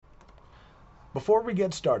Before we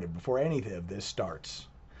get started, before anything of this starts,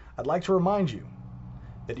 I'd like to remind you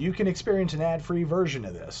that you can experience an ad-free version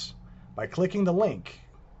of this by clicking the link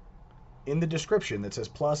in the description that says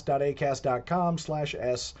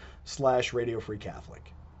plus.acast.com/s/Radio Free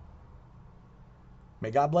Catholic.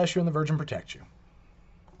 May God bless you and the Virgin protect you.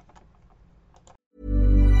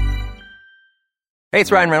 Hey, it's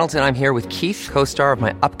Ryan Reynolds, and I'm here with Keith, co-star of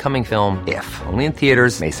my upcoming film, If, only in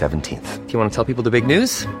theaters May 17th. Do you want to tell people the big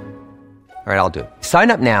news? All right, I'll do it. Sign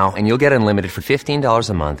up now and you'll get unlimited for $15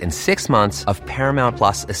 a month and 6 months of Paramount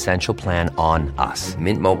Plus Essential Plan on us.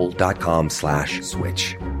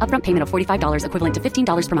 MintMobile.com/switch. Upfront payment of $45 equivalent to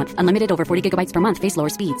 $15 per month. Unlimited over 40 gigabytes per month. Face lower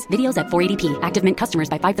speeds. Videos at 480p. Active Mint customers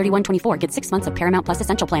by 531.24 get 6 months of Paramount Plus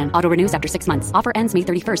Essential Plan. Auto renews after 6 months. Offer ends May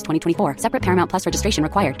 31st, 2024. Separate Paramount Plus registration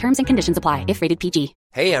required. Terms and conditions apply if rated PG.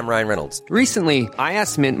 Hey, I'm Ryan Reynolds. Recently, I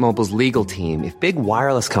asked Mint Mobile's legal team if big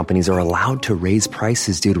wireless companies are allowed to raise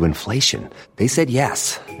prices due to inflation. They said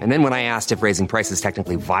yes. And then when I asked if raising prices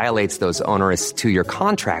technically violates those onerous 2-year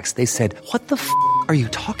contracts, they said, "What the f*** are you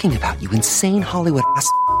talking about, you insane Hollywood ass?"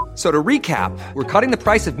 So to recap, we're cutting the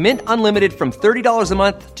price of Mint Unlimited from $30 a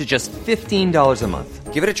month to just $15 a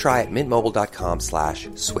month. Give it a try at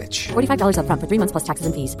mintmobile.com/switch. $45 upfront for 3 months plus taxes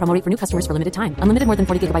and fees. Promo rate for new customers for limited time. Unlimited more than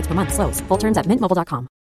 40 gigabytes per month. Slows full terms at mintmobile.com.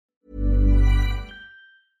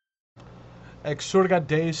 Exurgat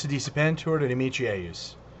Deus dissipentur inimici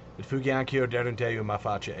eius, et fugiancio derunt Deum a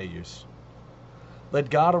face eius. Let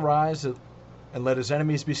God arise, and let his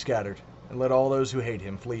enemies be scattered, and let all those who hate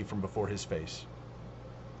him flee from before his face.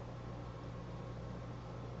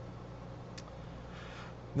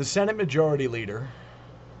 The Senate Majority Leader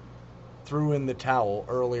threw in the towel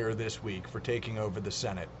earlier this week for taking over the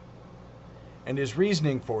Senate. And his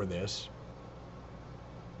reasoning for this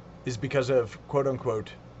is because of,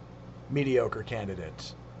 quote-unquote, mediocre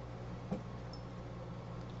candidates.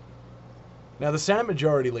 Now, the Senate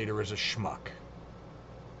Majority Leader is a schmuck.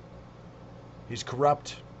 He's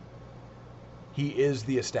corrupt. He is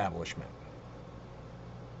the establishment.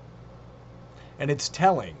 And it's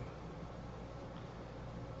telling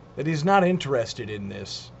that he's not interested in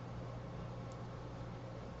this,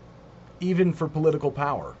 even for political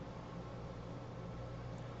power.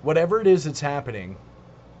 Whatever it is that's happening,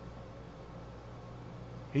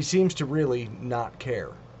 he seems to really not care.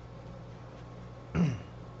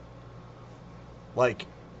 Like,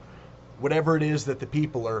 whatever it is that the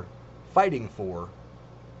people are fighting for,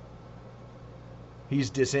 he's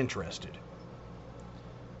disinterested.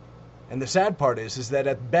 And the sad part is that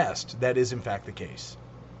at best, that is in fact the case.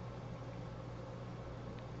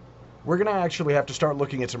 We're going to actually have to start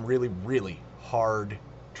looking at some really, really hard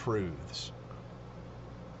truths,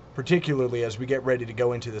 particularly as we get ready to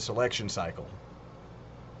go into this election cycle.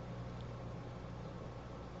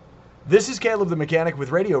 This is Caleb the Mechanic with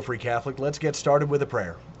Radio Free Catholic. Let's get started with a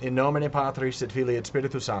prayer. In nomine Patris et Filii et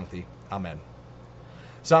Spiritus Sancti. Amen.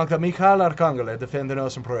 Sancta Michael Arcangelo, defende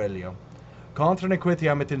nos in proelio. Contra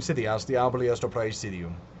nequitiam et insidias diaboli est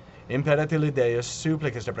praesidium. Imperatili Deus,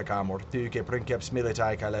 supplices deprecamur, tu que princeps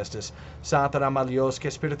militae caelestis, satana malios que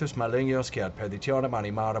spiritus malignos que ad perditionem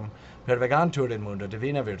animarum, pervegantur in mundo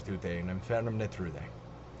divina virtute in infernum ne trude.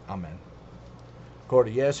 Amen. Cor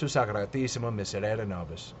Iesu sacratissimum miserere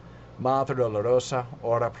nobis, Mater dolorosa,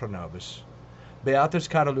 ora pro nobis. Beatus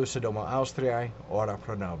Carolus domo Austriae, ora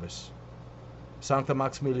pro nobis. Sancta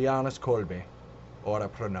Maximilianus Kolbe, ora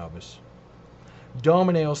pro nobis.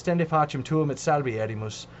 Domine ostende facem tuum et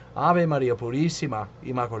salvierimus, Ave Maria Purissima,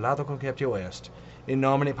 Immaculato conceptio est, in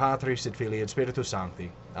nomine Patris et Filii et Spiritus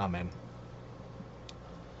Sancti. Amen.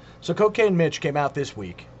 So Cocaine Mitch came out this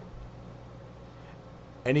week,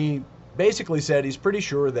 and he basically said he's pretty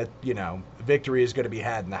sure that, victory is going to be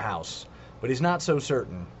had in the House, but he's not so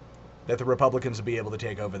certain that the Republicans will be able to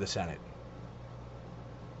take over the Senate.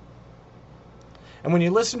 And when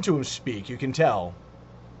you listen to him speak, you can tell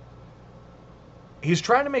he's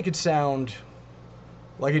trying to make it sound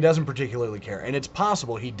like he doesn't particularly care. And it's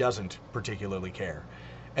possible he doesn't particularly care.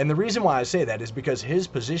 And the reason why I say that is because his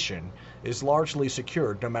position is largely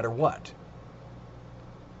secured no matter what.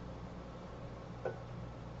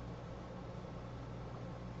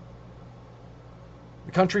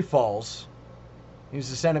 The country falls.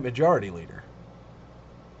 He's the Senate Majority Leader.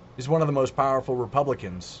 He's one of the most powerful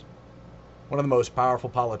Republicans, one of the most powerful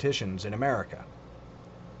politicians in America.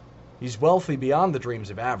 He's wealthy beyond the dreams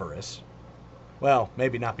of avarice. Well,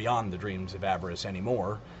 maybe not beyond the dreams of avarice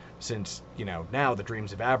anymore, since, now the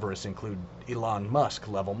dreams of avarice include Elon Musk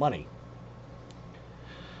level money.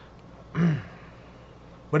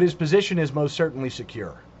 But his position is most certainly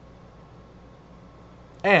secure.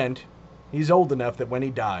 And he's old enough that when he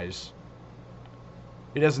dies,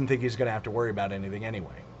 He doesn't think he's going to have to worry about anything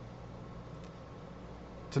anyway.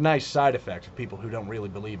 It's a nice side effect of people who don't really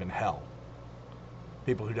believe in hell.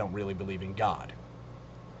 People who don't really believe in God.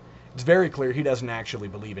 It's very clear he doesn't actually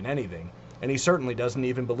believe in anything, and he certainly doesn't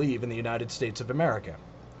even believe in the United States of America.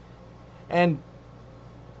 And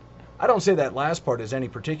I don't say that last part as any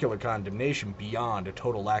particular condemnation beyond a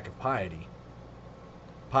total lack of piety.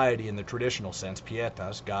 Piety in the traditional sense,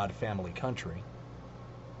 pietas, God, family, country.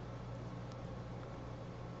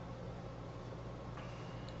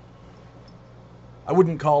 I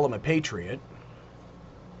wouldn't call him a patriot.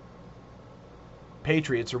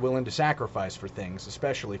 Patriots are willing to sacrifice for things,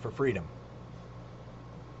 especially for freedom.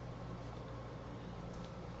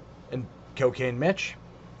 And Cocaine Mitch?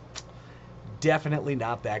 Definitely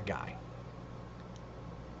not that guy.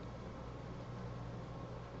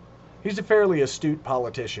 He's a fairly astute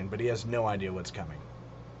politician, but he has no idea what's coming.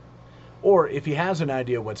 Or if he has an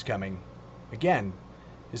idea what's coming, again,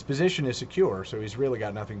 his position is secure, so he's really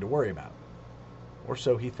got nothing to worry about. Or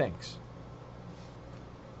so he thinks.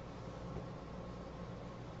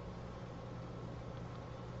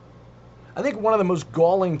 I think one of the most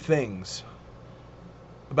galling things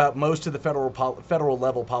about most of the federal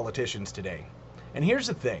level politicians today, and here's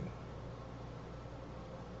the thing.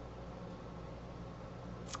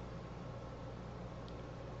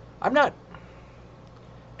 I'm not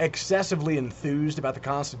excessively enthused about the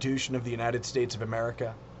Constitution of the United States of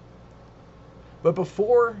America, but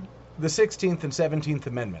before the 16th and 17th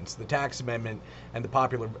Amendments, the Tax Amendment and the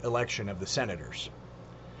popular election of the senators,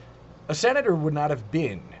 a senator would not have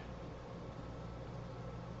been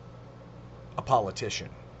a politician.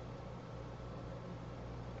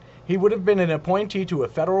 He would have been an appointee to a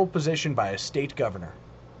federal position by a state governor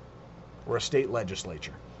or a state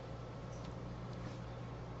legislature.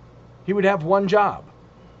 He would have one job: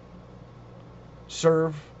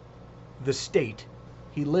 serve the state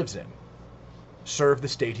he lives in. Serve the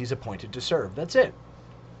state he's appointed to serve. That's it.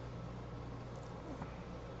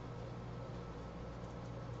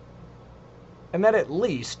 And that at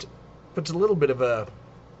least puts a little bit of a,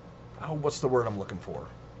 what's the word I'm looking for?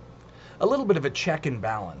 A little bit of a check and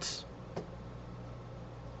balance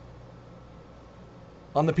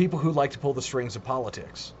on the people who like to pull the strings of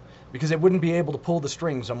politics. Because they wouldn't be able to pull the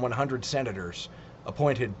strings on 100 senators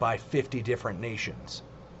appointed by 50 different nations,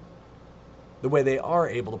 the way they are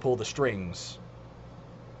able to pull the strings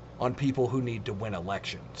on people who need to win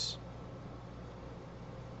elections.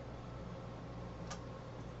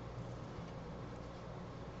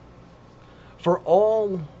 For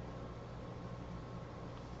all...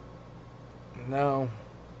 No,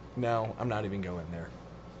 I'm not even going there.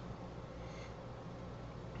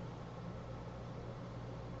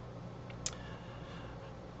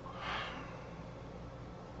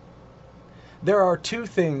 There are two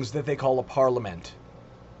things that they call a parliament.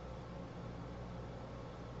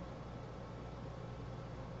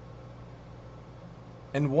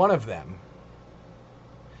 And one of them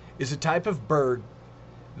is a type of bird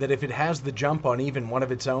that, if it has the jump on even one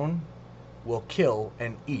of its own, will kill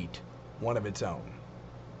and eat one of its own.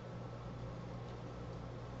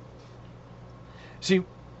 See,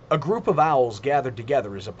 a group of owls gathered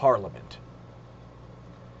together is a parliament.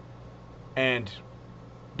 And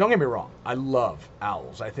don't get me wrong, I love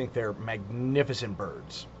owls. I think they're magnificent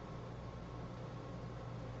birds.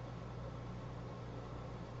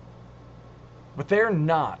 But they're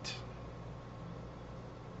not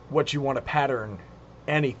what you want to pattern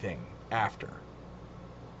anything after.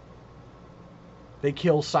 They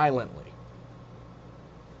kill silently.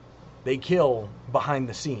 They kill behind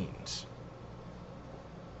the scenes.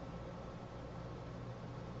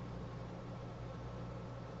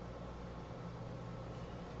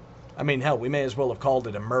 I mean, hell, we may as well have called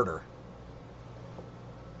it a murder.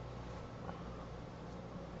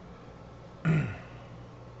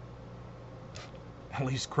 At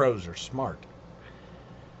least crows are smart.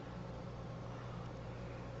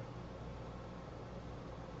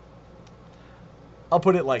 I'll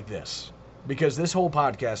put it like this, because this whole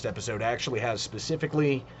podcast episode actually has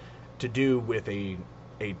specifically to do with a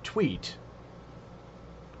tweet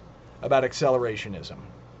about accelerationism.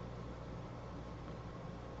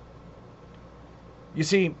 You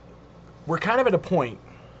see, we're kind of at a point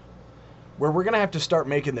where we're going to have to start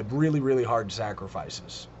making the really, really hard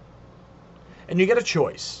sacrifices. And you get a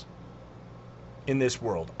choice in this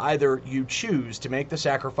world. Either you choose to make the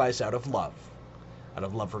sacrifice out of love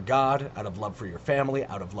for God, out of love for your family,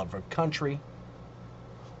 out of love for country,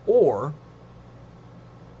 or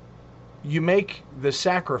you make the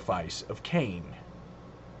sacrifice of Cain,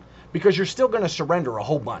 because you're still going to surrender a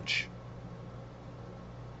whole bunch.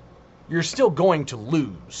 You're still going to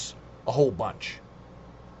lose a whole bunch.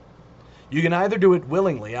 You can either do it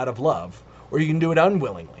willingly out of love, or you can do it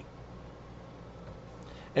unwillingly.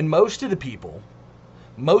 And most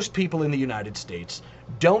people in the United States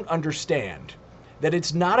don't understand that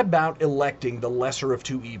it's not about electing the lesser of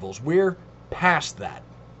two evils. We're past that.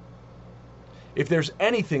 If there's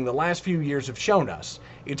anything the last few years have shown us,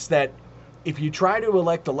 it's that if you try to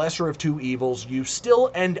elect the lesser of two evils, you still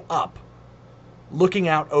end up looking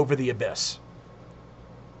out over the abyss.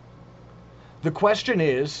 The question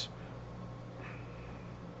is,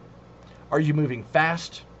 are you moving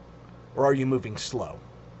fast or are you moving slow?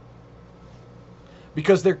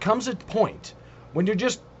 Because there comes a point when you're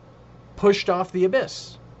just pushed off the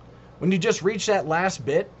abyss. When you just reach that last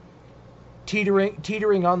bit,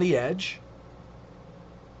 teetering on the edge,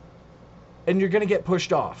 and you're going to get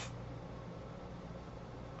pushed off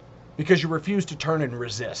because you refuse to turn and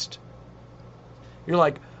resist. You're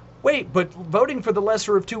like, wait, but voting for the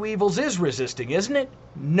lesser of two evils is resisting, isn't it?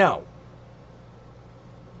 No.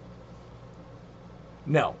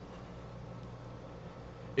 No.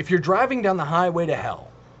 If you're driving down the highway to hell,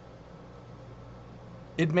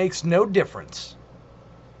 it makes no difference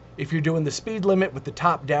if you're doing the speed limit with the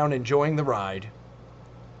top down enjoying the ride,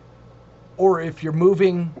 or if you're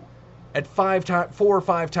moving at 4 or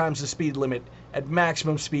 5 times the speed limit at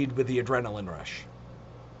maximum speed with the adrenaline rush.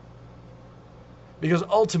 Because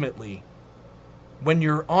ultimately, when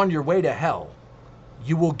you're on your way to hell,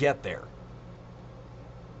 you will get there.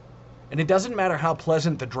 And it doesn't matter how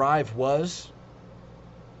pleasant the drive was.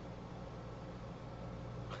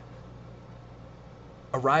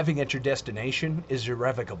 Arriving at your destination is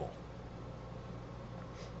irrevocable.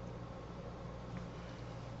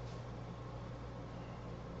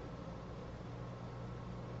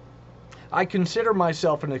 I consider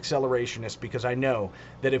myself an accelerationist because I know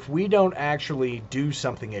that if we don't actually do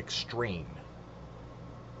something extreme,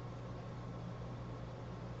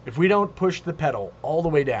 if we don't push the pedal all the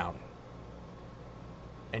way down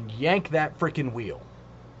and yank that frickin' wheel,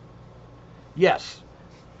 yes,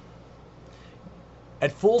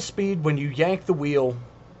 at full speed, when you yank the wheel,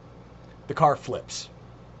 the car flips.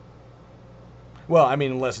 Well, I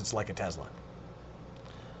mean, unless it's like a Tesla.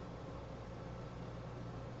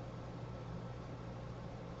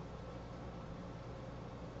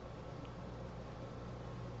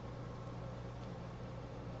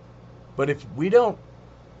 But if we don't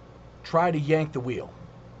try to yank the wheel,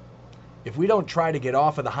 if we don't try to get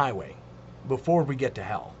off of the highway before we get to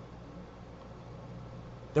hell,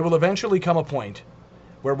 there will eventually come a point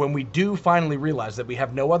where when we do finally realize that we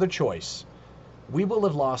have no other choice, we will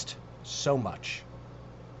have lost so much.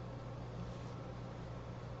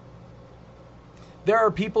 There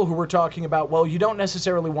are people who were talking about, well, you don't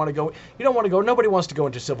necessarily want to go, nobody wants to go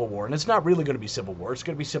into civil war, and it's not really going to be civil war, it's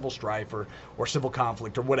going to be civil strife or civil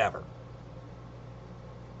conflict or whatever.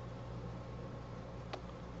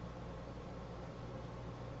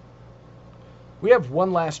 We have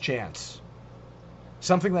one last chance.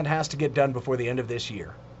 Something that has to get done before the end of this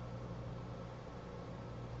year.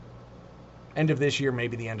 End of this year,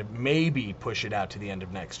 maybe push it out to the end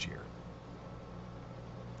of next year.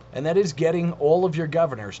 And that is getting all of your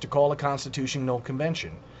governors to call a constitutional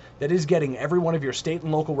convention. That is getting every one of your state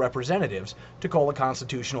and local representatives to call a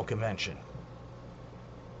constitutional convention.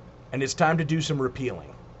 And it's time to do some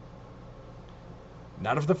repealing.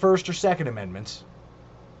 Not of the First or Second Amendments,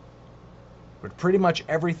 but pretty much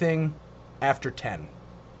everything after 10.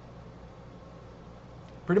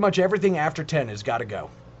 Pretty much everything after 10 has got to go.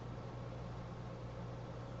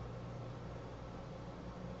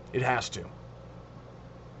 It has to.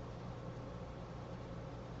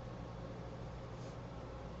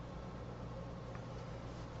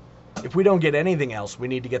 If we don't get anything else, we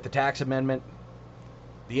need to get the tax amendment,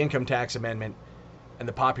 the income tax amendment, and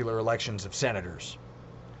the popular elections of senators.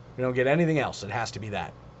 If we don't get anything else, it has to be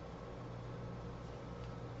that.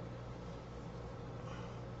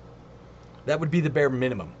 That would be the bare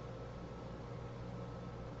minimum.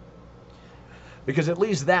 Because at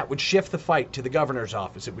least that would shift the fight to the governor's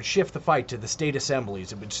office. It would shift the fight to the state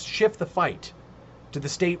assemblies. It would shift the fight to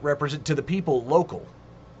the to the people local.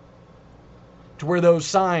 To where those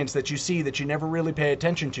signs that you see that you never really pay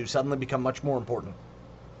attention to suddenly become much more important.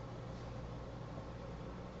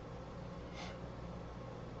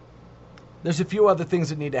 There's a few other things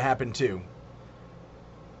that need to happen too.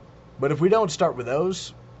 But if we don't start with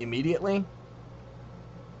those immediately,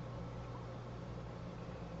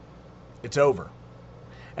 it's over.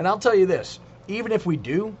 And I'll tell you this, even if we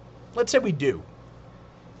do, let's say we do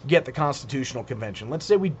get the Constitutional Convention. Let's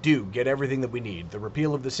say we do get everything that we need. The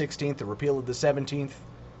repeal of the 16th, the repeal of the 17th,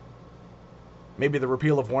 maybe the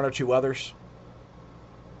repeal of one or two others.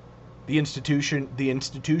 The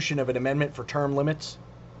institution of an amendment for term limits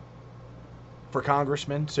for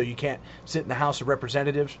congressmen, so you can't sit in the House of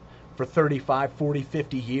Representatives for 35, 40,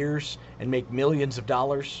 50 years and make millions of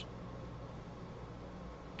dollars.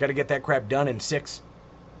 Got to get that crap done in 6,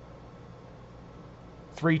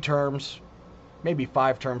 3 terms, maybe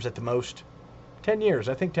 5 terms at the most. 10 years.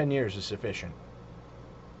 I think 10 years is sufficient.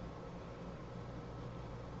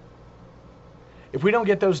 If we don't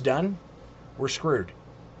get those done, we're screwed.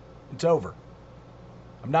 It's over.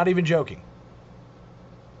 I'm not even joking.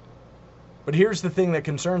 But here's the thing that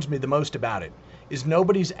concerns me the most about it, is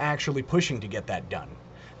nobody's actually pushing to get that done.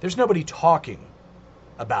 There's nobody talking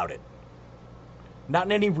about it. Not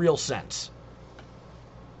in any real sense.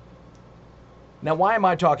 Now, why am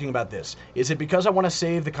I talking about this? Is it because I want to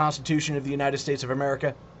save the Constitution of the United States of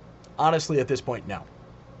America? Honestly, at this point, no.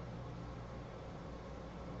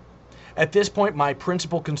 At this point, my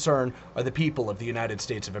principal concern are the people of the United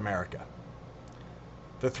States of America.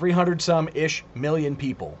 The 300-some-ish million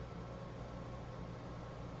people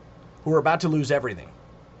who are about to lose everything.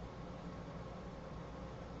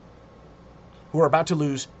 Who are about to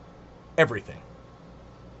lose everything.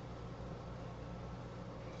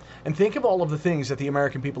 And think of all of the things that the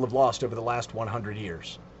American people have lost over the last 100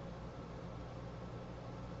 years.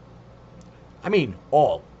 I mean,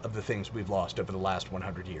 all of the things we've lost over the last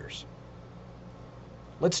 100 years.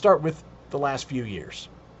 Let's start with the last few years.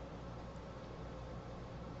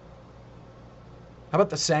 How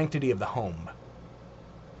about the sanctity of the home?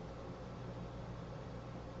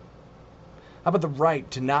 How about the right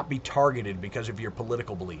to not be targeted because of your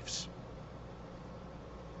political beliefs?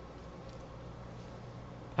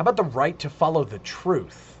 How about the right to follow the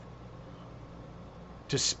truth?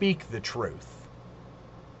 To speak the truth?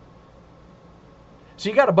 So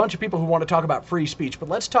you got a bunch of people who want to talk about free speech, but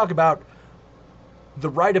let's talk about the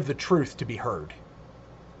right of the truth to be heard.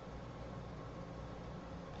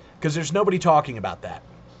 Because there's nobody talking about that.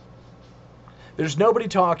 There's nobody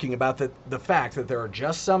talking about the fact that there are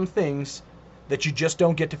just some things that you just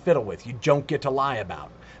don't get to fiddle with. You don't get to lie about.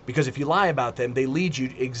 Because if you lie about them, they lead you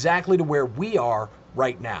exactly to where we are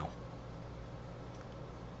right now.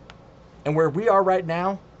 And where we are right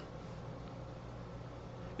now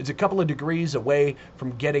is a couple of degrees away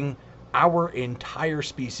from getting our entire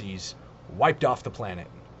species wiped off the planet,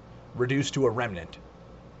 reduced to a remnant.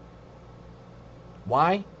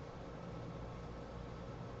 Why?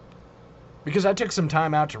 Because I took some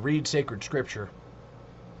time out to read sacred scripture.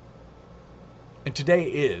 And today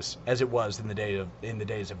is as it was in the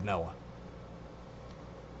days of Noah.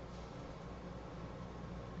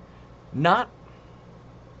 Not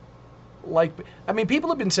like, I mean, people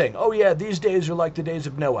have been saying, oh yeah, these days are like the days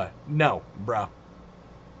of Noah. No, bruh.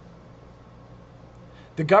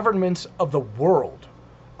 The governments of the world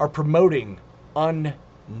are promoting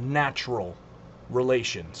unnatural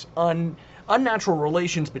relations. Unnatural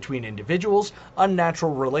relations between individuals,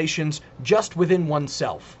 unnatural relations just within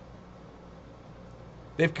oneself.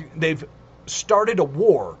 They've started a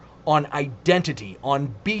war on identity,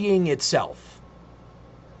 on being itself,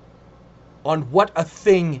 on what a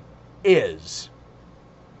thing is.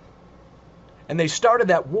 And they started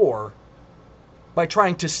that war by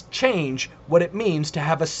trying to change what it means to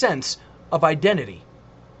have a sense of identity.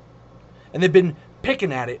 And they've been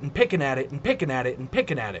picking at it and picking at it and picking at it and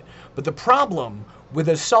picking at it. But the problem with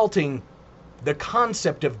assaulting the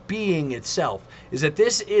concept of being itself is that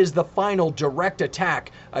this is the final direct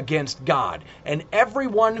attack against God. And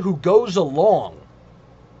everyone who goes along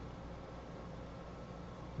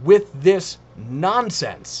with this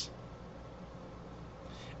nonsense,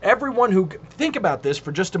 everyone who, think about this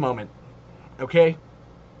for just a moment, okay?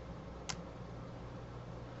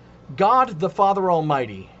 God the Father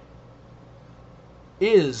Almighty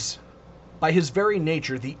is, by his very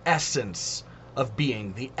nature, the essence of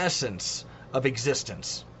being, the essence of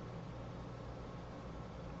existence.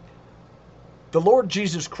 The Lord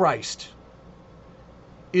Jesus Christ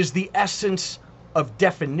is the essence of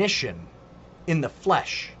definition in the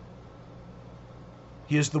flesh.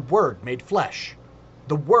 He is the Word made flesh.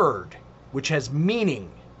 The Word which has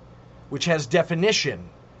meaning, which has definition,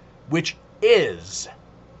 which is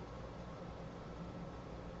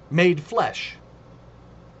made flesh.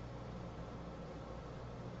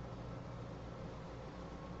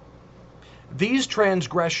 These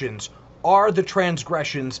transgressions are the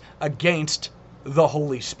transgressions against the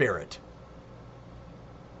Holy Spirit.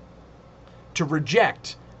 To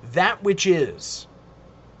reject that which is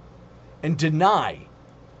and deny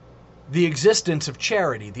the existence of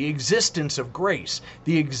charity, the existence of grace,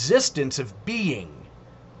 the existence of being,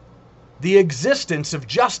 the existence of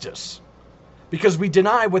justice, because we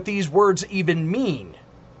deny what these words even mean.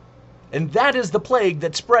 And that is the plague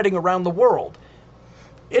that's spreading around the world.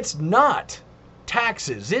 It's not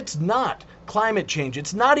taxes. It's not climate change.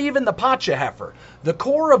 It's not even the Pacha heifer. The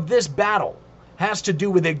core of this battle has to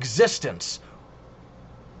do with existence.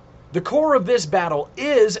 The core of this battle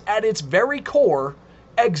is, at its very core,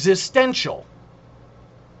 existential.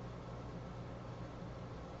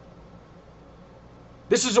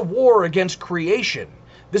 This is a war against creation.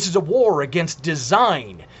 This is a war against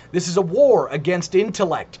design. This is a war against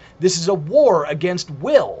intellect. This is a war against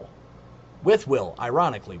will. With will,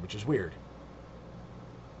 ironically, which is weird.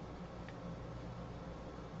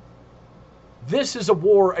 This is a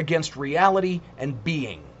war against reality and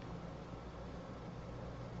being.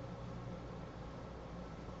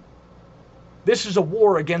 This is a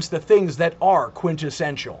war against the things that are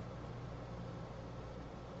quintessential.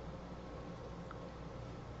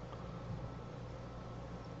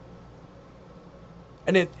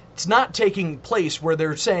 And it's not taking place where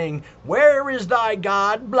they're saying, "Where is thy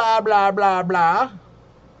God?" blah, blah, blah, blah.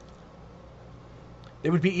 They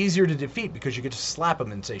would be easier to defeat because you could just slap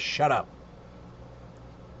them and say, "Shut up."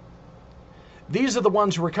 These are the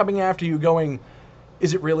ones who are coming after you going,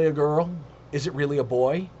 "Is it really a girl? Is it really a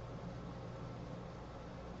boy?"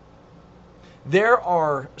 There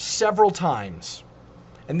are several times,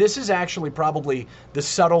 and this is actually probably the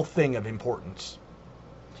subtle thing of importance.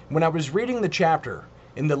 When I was reading the chapter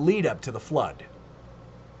in the lead up to the flood,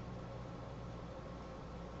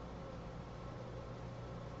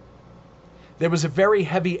 there was a very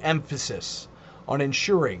heavy emphasis on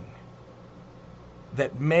ensuring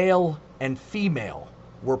that male and female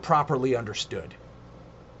were properly understood.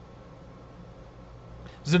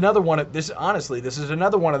 This is another one of this. Honestly, this is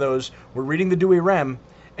another one of those. We're reading the Douay Rheims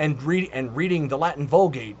and reading the Latin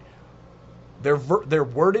Vulgate. They're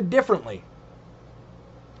worded differently.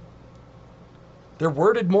 They're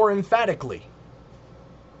worded more emphatically.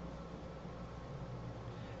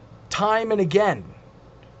 Time and again,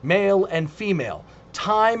 male and female.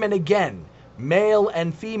 Time and again, male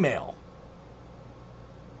and female.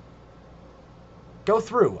 Go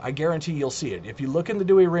through. I guarantee you'll see it. If you look in the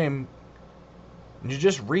Douay Rheims, and you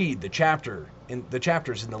just read the chapters in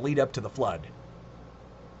the lead up to the flood.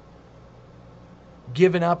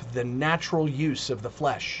 Giving up the natural use of the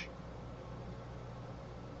flesh.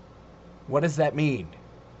 What does that mean?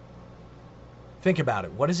 Think about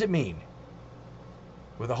it. What does it mean?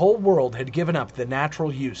 Where the whole world had given up the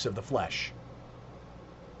natural use of the flesh.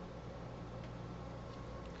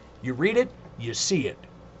 You read it, you see it.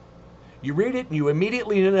 You read it and you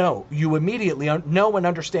immediately know. You immediately know and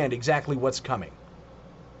understand exactly what's coming.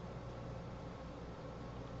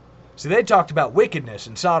 See, they talked about wickedness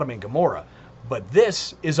in Sodom and Gomorrah, but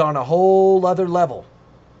this is on a whole other level.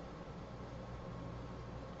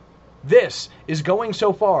 This is going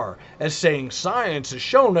so far as saying science has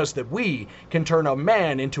shown us that we can turn a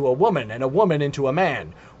man into a woman and a woman into a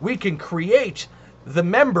man. We can create the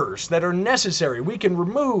members that are necessary. We can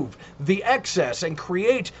remove the excess and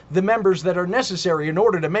create the members that are necessary in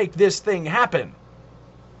order to make this thing happen.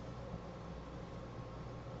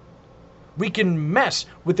 We can mess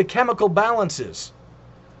with the chemical balances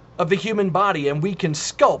of the human body, and we can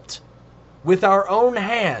sculpt with our own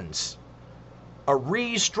hands a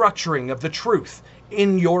restructuring of the truth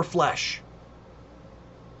in your flesh.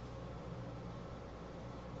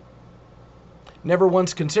 Never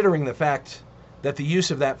once considering the fact that the use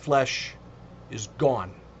of that flesh is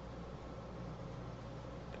gone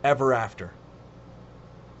ever after.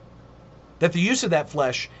 That the use of that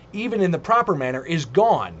flesh, even in the proper manner, is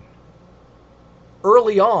gone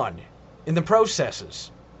early on in the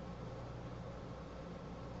processes.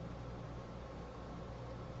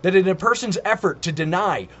 That in a person's effort to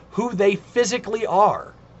deny who they physically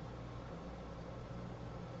are,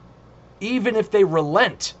 even if they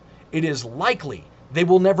relent, it is likely they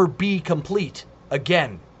will never be complete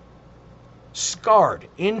again. Scarred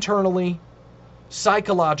internally,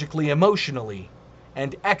 psychologically, emotionally,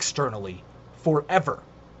 and externally forever.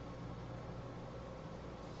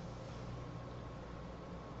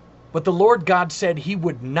 But the Lord God said he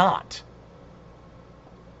would not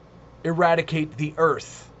eradicate the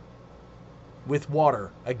earth with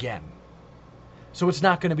water again. So it's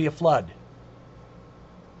not going to be a flood.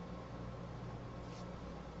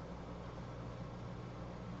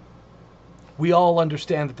 We all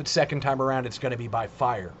understand that the second time around it's going to be by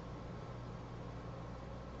fire.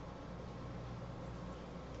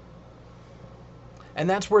 And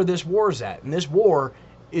that's where this war's at. And this war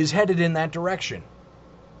is headed in that direction.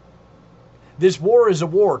 This war is a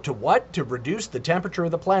war to what? To reduce the temperature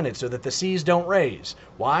of the planet so that the seas don't raise.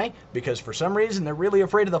 Why? Because for some reason they're really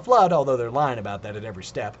afraid of the flood, although they're lying about that at every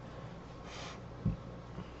step.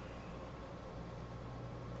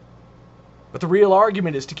 But the real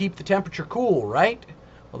argument is to keep the temperature cool, right?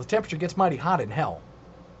 Well, the temperature gets mighty hot in hell.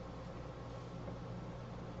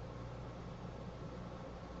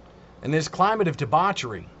 And this climate of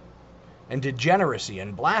debauchery and degeneracy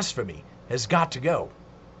and blasphemy has got to go.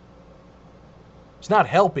 It's not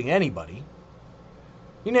helping anybody.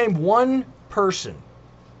 You name one person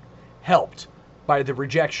helped by the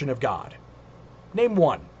rejection of God. Name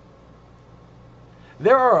one.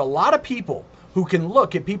 There are a lot of people who can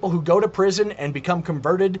look at people who go to prison and become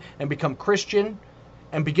converted and become Christian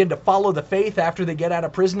and begin to follow the faith after they get out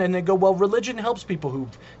of prison, and they go, well, religion helps people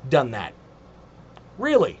who've done that.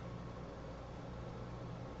 Really?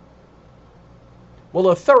 Well,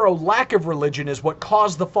 a thorough lack of religion is what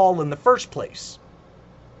caused the fall in the first place.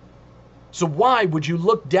 So why would you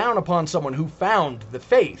look down upon someone who found the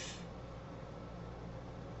faith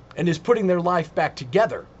and is putting their life back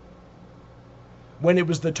together when it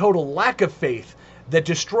was the total lack of faith that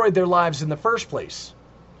destroyed their lives in the first place?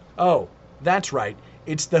 Oh, that's right.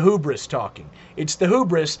 It's the hubris talking. It's the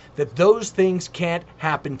hubris that those things can't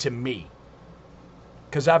happen to me,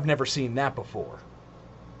 because I've never seen that before.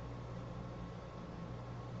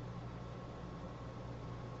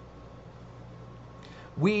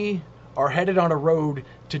 We are headed on a road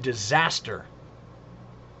to disaster.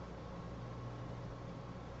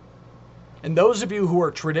 And those of you who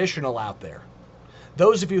are traditional out there,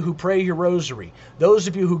 those of you who pray your rosary, those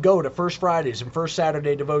of you who go to First Fridays and First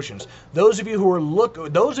Saturday devotions, those of you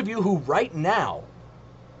who right now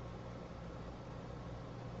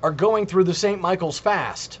are going through the St. Michael's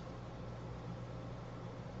fast,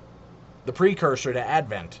 the precursor to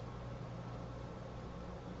Advent.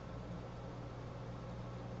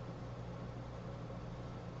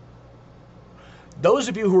 Those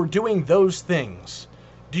of you who are doing those things,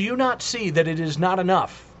 do you not see that it is not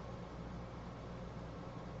enough?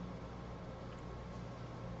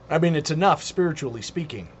 I mean, it's enough spiritually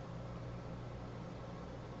speaking.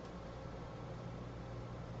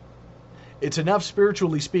 It's enough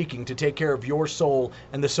spiritually speaking to take care of your soul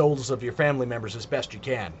and the souls of your family members as best you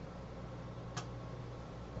can.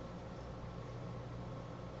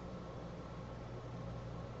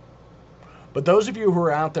 But those of you who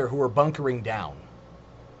are out there who are bunkering down,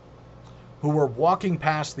 who are walking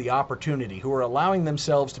past the opportunity, who are allowing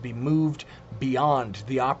themselves to be moved beyond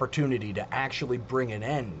the opportunity to actually bring an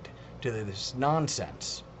end to this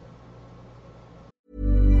nonsense.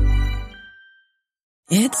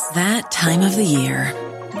 It's that time of the year.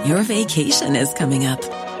 Your vacation is coming up.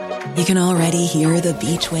 You can already hear the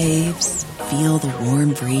beach waves, feel the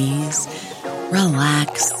warm breeze,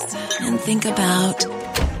 relax, and think about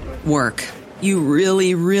work. You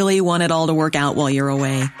really, really want it all to work out while you're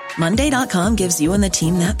away. Monday.com gives you and the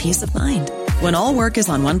team that peace of mind. When all work is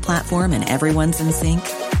on one platform and everyone's in sync,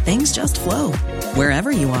 things just flow.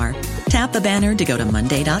 Wherever you are, tap the banner to go to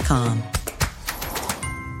Monday.com.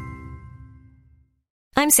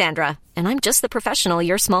 I'm Sandra, and I'm just the professional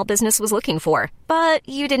your small business was looking for. But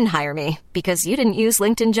you didn't hire me because you didn't use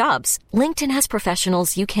LinkedIn Jobs. LinkedIn has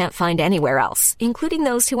professionals you can't find anywhere else, including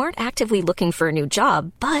those who aren't actively looking for a new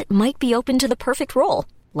job, but might be open to the perfect role,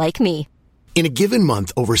 like me. In a given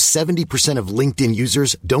month, over 70% of LinkedIn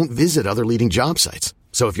users don't visit other leading job sites.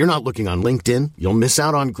 So if you're not looking on LinkedIn, you'll miss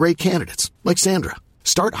out on great candidates like Sandra.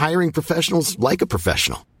 Start hiring professionals like a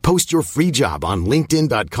professional. Post your free job on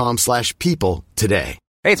linkedin.com/people today.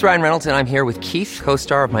 Hey, it's Ryan Reynolds, and I'm here with Keith,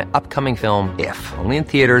 co-star of my upcoming film, If, only in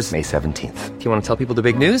theaters May 17th. Do you want to tell people the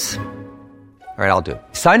big news? All right, I'll do it.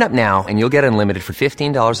 Sign up now and you'll get unlimited for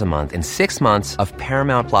 $15 a month and 6 months of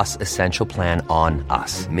Paramount Plus Essential Plan on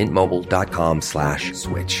us.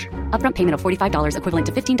 MintMobile.com/switch. Upfront payment of $45 equivalent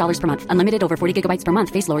to $15 per month. Unlimited over 40 gigabytes per month.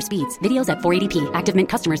 Face lower speeds. Videos at 480p. Active Mint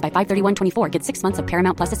customers by 531.24 get 6 months of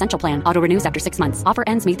Paramount Plus Essential Plan. Auto renews after 6 months. Offer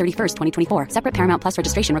ends May 31st, 2024. Separate Paramount Plus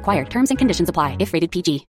registration required. Terms and conditions apply if rated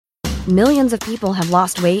PG. Millions of people have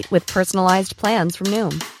lost weight with personalized plans from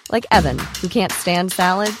Noom. Like Evan, who can't stand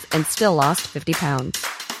salads and still lost 50 pounds.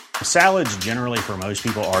 Salads generally for most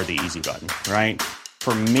people are the easy button, right?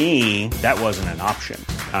 For me, that wasn't an option.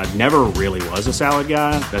 I never really was a salad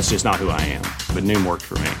guy. That's just not who I am. But Noom worked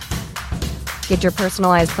for me. Get your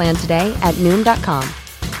personalized plan today at Noom.com.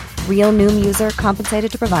 Real Noom user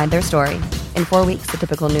compensated to provide their story. In 4 weeks, the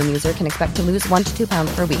typical Noom user can expect to lose 1 to 2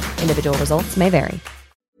 pounds per week. Individual results may vary.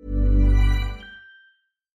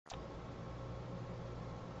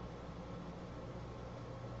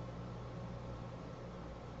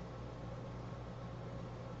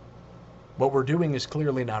 What we're doing is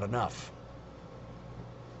clearly not enough.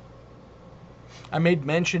 I made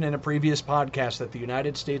mention in a previous podcast that the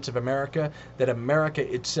United States of America, that America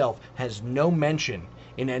itself has no mention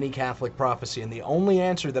in any Catholic prophecy. And the only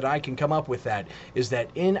answer that I can come up with that is that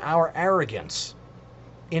in our arrogance,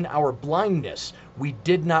 in our blindness, we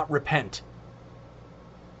did not repent.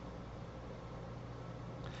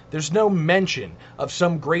 There's no mention of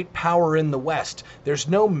some great power in the West. There's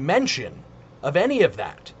no mention of any of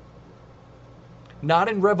that. Not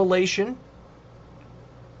in Revelation,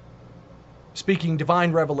 speaking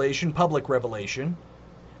divine revelation, public revelation,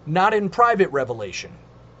 not in private revelation.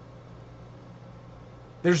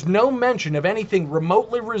 There's no mention of anything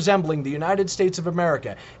remotely resembling the United States of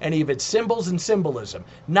America, any of its symbols and symbolism,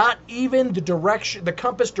 not even the direction, the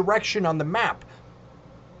compass direction on the map.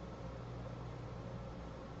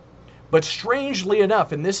 But strangely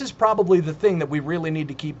enough, and this is probably the thing that we really need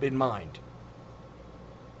to keep in mind,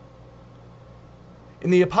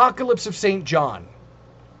 in the Apocalypse of St. John,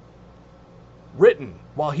 written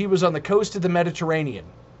while he was on the coast of the Mediterranean,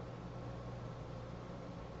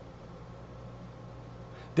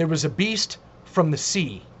 there was a beast from the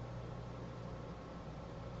sea.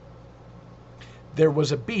 There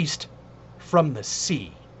was a beast from the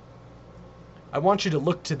sea. I want you to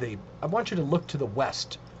look to the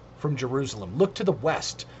west from Jerusalem. Look to the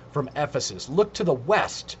west from Ephesus. Look to the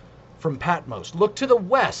west from Patmos. Look to the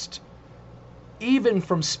west even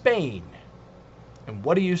from Spain. And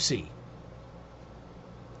what do you see?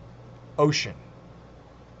 Ocean.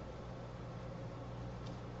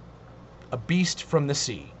 A beast from the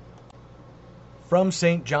sea. From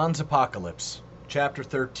St. John's Apocalypse, chapter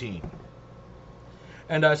 13.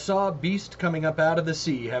 And I saw a beast coming up out of the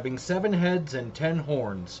sea, having 7 heads and 10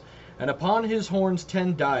 horns, and upon his horns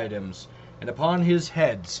 10 diadems, and upon his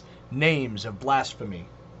heads names of blasphemy.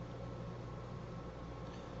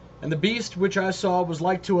 And the beast which I saw was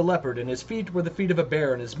like to a leopard, and his feet were the feet of a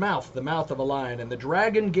bear, and his mouth the mouth of a lion. And the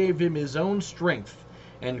dragon gave him his own strength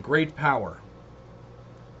and great power.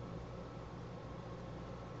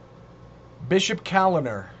 Bishop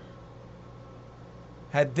Challoner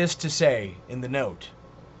had this to say in the note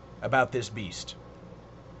about this beast.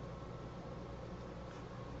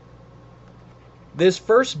 This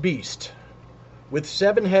first beast, with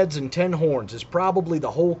 7 heads and 10 horns, is probably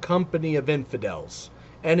the whole company of infidels,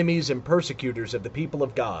 enemies and persecutors of the people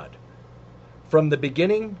of God, from the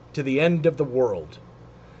beginning to the end of the world.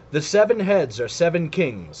 The 7 heads are 7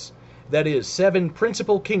 kings, that is, 7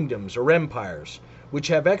 principal kingdoms or empires, which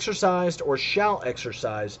have exercised or shall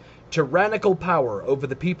exercise tyrannical power over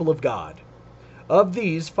the people of God. Of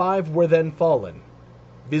these 5 were then fallen,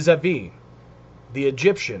 vis-a-vis the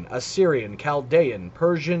Egyptian, Assyrian, Chaldean,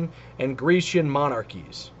 Persian, and Grecian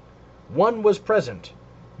monarchies. 1 was present,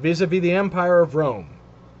 vis-a-vis the Empire of Rome.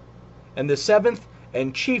 And the 7th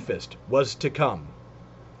and chiefest was to come,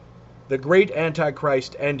 the great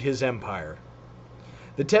Antichrist and his empire.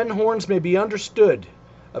 The 10 horns may be understood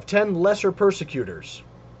of 10 lesser persecutors.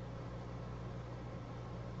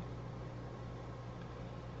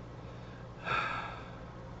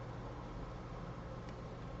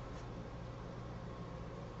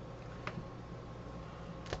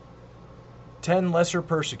 Ten lesser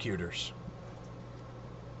persecutors.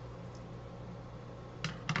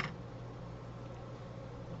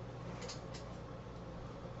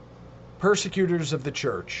 Persecutors of the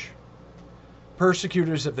church.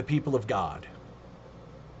 Persecutors of the people of God.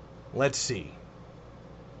 Let's see.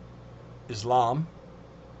 Islam,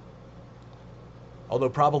 although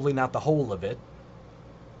probably not the whole of it.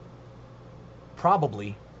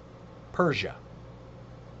 Probably Persia.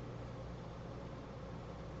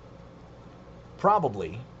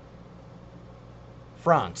 Probably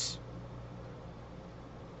France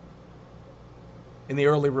in the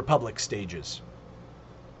early Republic stages.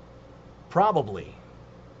 Probably,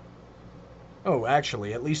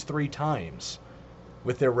 actually, at least 3 times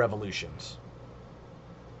with their revolutions.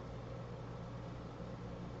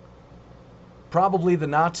 Probably the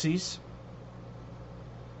Nazis,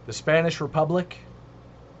 the Spanish Republic,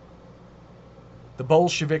 the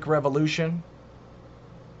Bolshevik Revolution,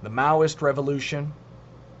 the Maoist Revolution.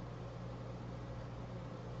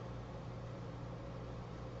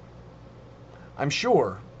 I'm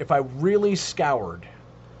sure if I really scoured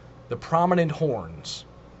the prominent horns,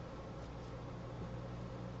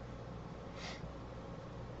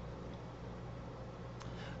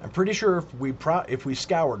 I'm pretty sure if we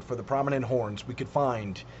scoured for the prominent horns, we could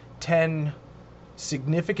find 10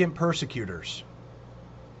 significant persecutors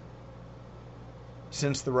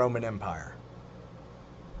since the Roman Empire.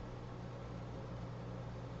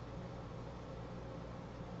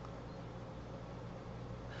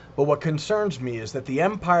 But what concerns me is that the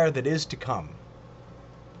empire that is to come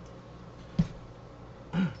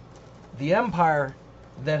The empire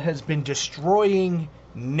that has been destroying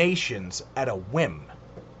nations at a whim.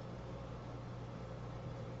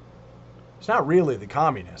 It's not really the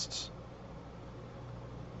communists.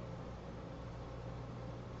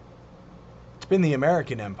 It's been the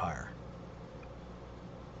American empire.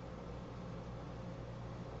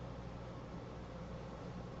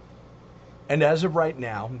 And as of right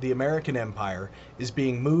now, the American empire is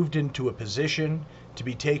being moved into a position to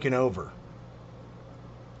be taken over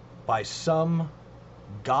by some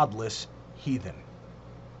godless heathen.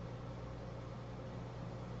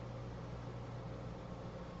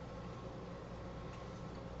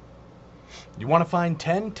 You want to find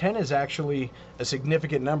 10? 10 is actually a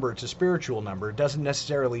significant number. It's a spiritual number. It doesn't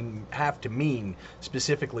necessarily have to mean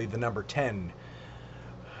specifically the number 10.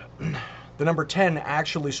 The number 10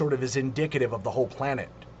 actually sort of is indicative of the whole planet.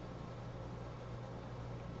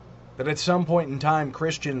 That at some point in time,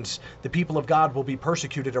 Christians, the people of God, will be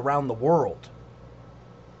persecuted around the world.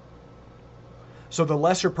 So the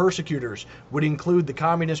lesser persecutors would include the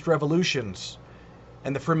communist revolutions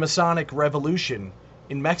and the Freemasonic revolution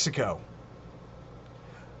in Mexico.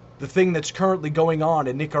 The thing that's currently going on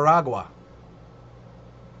in Nicaragua.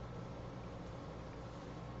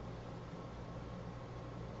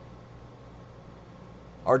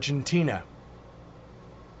 Argentina.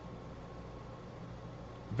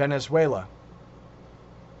 Venezuela.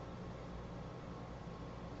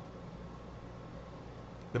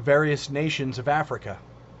 The various nations of Africa.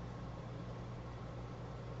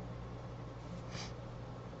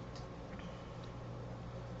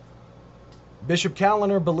 Bishop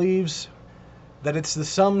Callender believes that it's the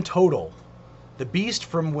sum total. The beast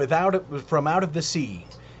from out of the sea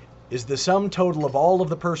is the sum total of all of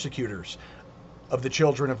the persecutors of the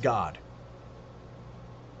children of God.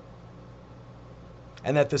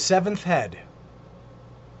 And that the seventh head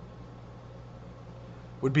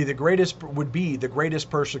would be the greatest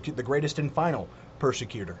and final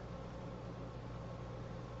persecutor.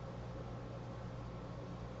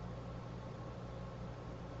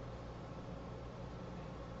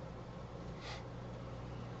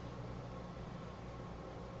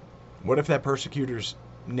 What if that persecutor's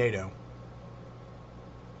NATO?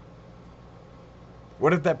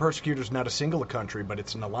 What if that persecutor's not a single country, but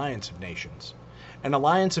it's an alliance of nations? An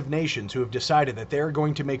alliance of nations who have decided that they're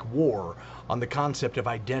going to make war on the concept of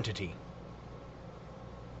identity.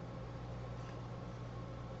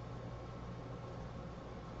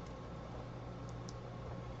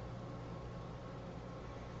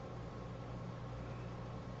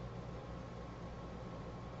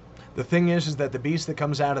 The thing is that the beast that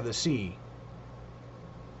comes out of the sea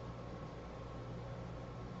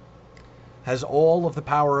has all of the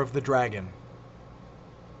power of the dragon.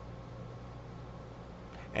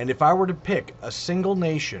 And if I were to pick a single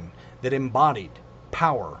nation that embodied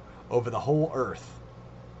power over the whole earth,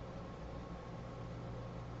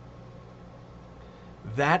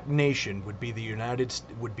 that nation would be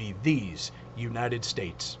these United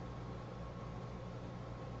States.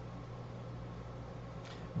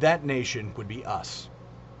 That nation would be us.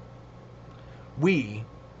 We,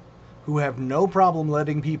 who have no problem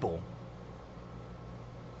letting people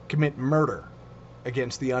commit murder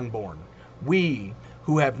against the unborn. We,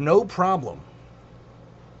 who have no problem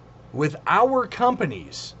with our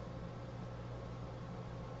companies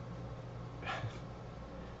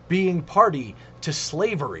being party to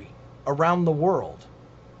slavery around the world.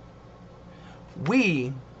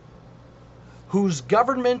 We, whose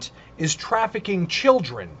government is trafficking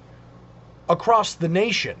children across the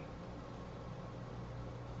nation,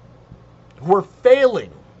 who are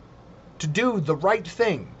failing to do the right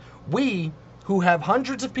thing. We, who have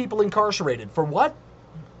hundreds of people incarcerated, for what?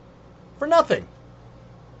 For nothing.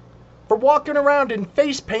 For walking around in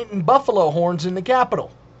face paint and buffalo horns in the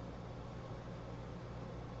Capitol.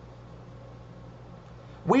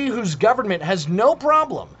 We, whose government has no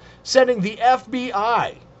problem sending the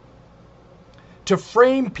FBI to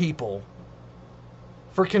frame people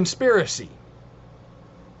for conspiracy.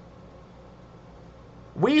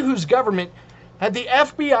 We, whose government had the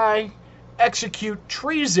FBI execute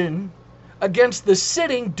treason against the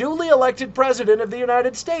sitting, duly elected President of the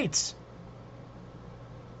United States.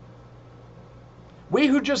 We,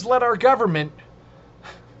 who just let our government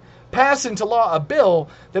pass into law a bill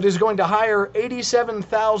that is going to hire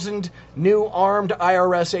 87,000 new armed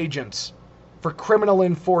IRS agents for criminal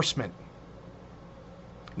enforcement.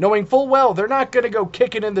 Knowing full well they're not going to go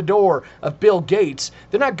kicking in the door of Bill Gates.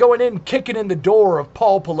 They're not going in kicking in the door of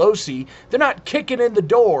Paul Pelosi. They're not kicking in the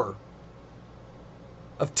door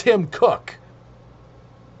of Tim Cook.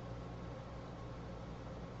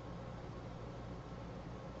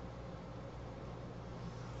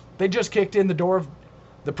 They just kicked in the door of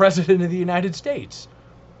the President of the United States.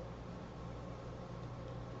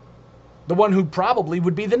 The one who probably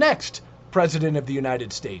would be the next President of the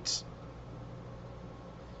United States.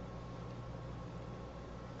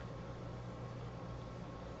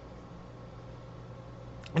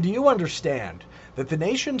 And do you understand that the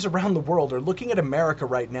nations around the world are looking at America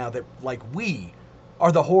right now that, like, we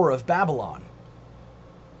are the whore of Babylon?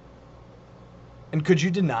 And could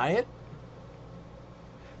you deny it?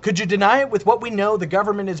 Could you deny it with what we know the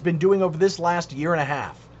government has been doing over this last year and a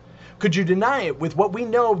half? Could you deny it with what we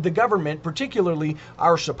know the government, particularly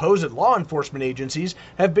our supposed law enforcement agencies,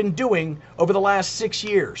 have been doing over the last 6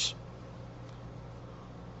 years?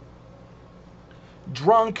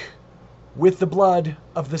 Drunk with the blood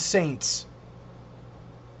of the saints.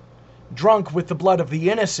 Drunk with the blood of the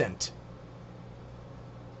innocent.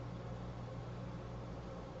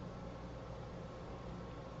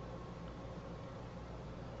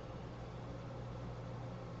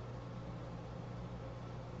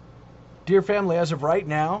 Dear family, as of right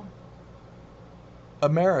now,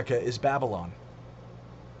 America is Babylon.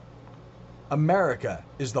 America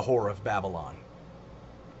is the whore of Babylon.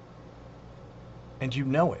 And you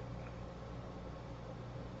know it.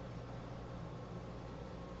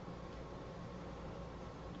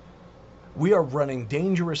 We are running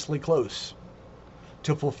dangerously close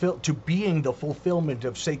to being the fulfillment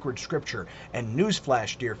of sacred scripture. And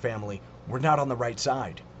newsflash, dear family, we're not on the right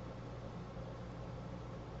side.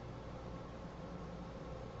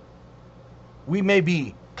 We may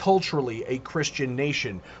be culturally a Christian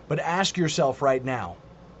nation, but ask yourself right now,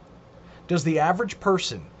 does the average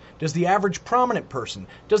person, does the average prominent person,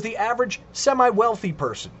 does the average semi-wealthy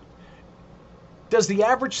person, does the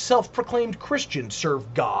average self-proclaimed Christian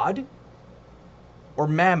serve God or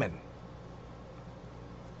mammon?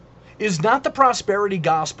 Is not the prosperity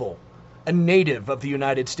gospel a native of the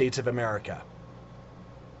United States of America?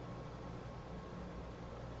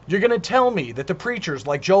 You're going to tell me that the preachers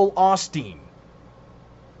like Joel Osteen,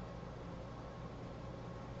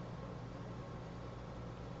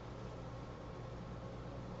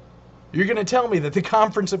 you're going to tell me that the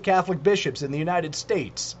Conference of Catholic Bishops in the United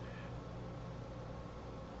States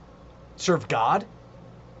serve God?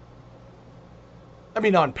 I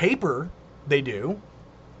mean, on paper, they do.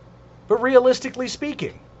 But realistically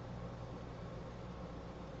speaking,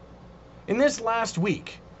 in this last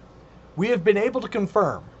week, we have been able to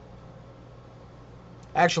confirm,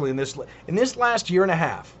 actually in this last year and a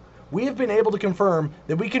half, we have been able to confirm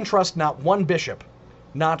that we can trust not one bishop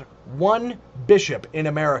in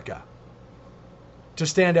America to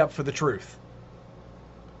stand up for the truth.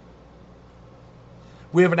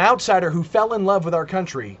 We have an outsider who fell in love with our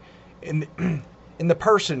country in the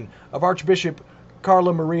person of Archbishop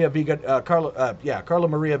Carla Maria Vigano.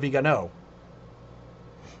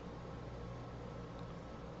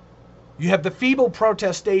 You have the feeble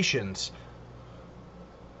protestations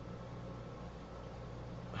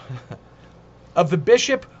of the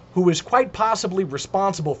bishop who is quite possibly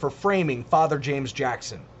responsible for framing Father James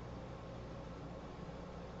Jackson.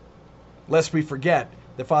 Lest we forget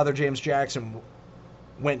that Father James Jackson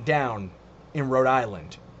went down in Rhode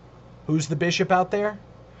Island. Who's the bishop out there?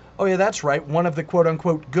 Oh yeah, that's right, one of the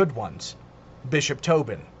quote-unquote good ones, Bishop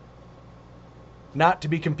Tobin. Not to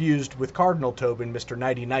be confused with Cardinal Tobin, Mr.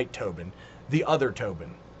 Nighty-Night Tobin, the other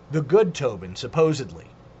Tobin, the good Tobin, supposedly.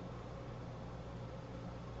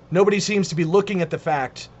 Nobody seems to be looking at the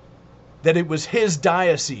fact that it was his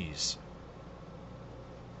diocese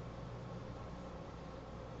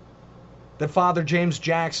that Father James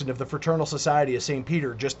Jackson of the Fraternal Society of St.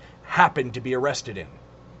 Peter just happened to be arrested in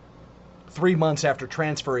 3 months after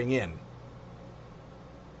transferring in.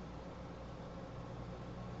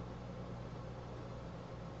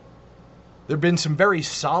 There have been some very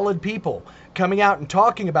solid people coming out and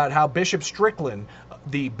talking about how Bishop Strickland,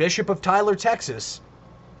 the Bishop of Tyler, Texas,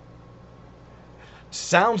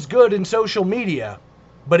 sounds good in social media,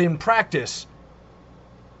 but in practice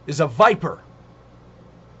is a viper.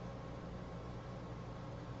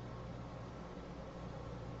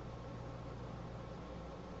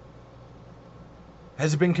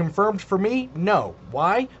 Has it been confirmed for me? No.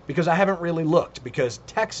 Why? Because I haven't really looked, because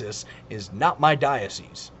Texas is not my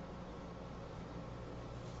diocese.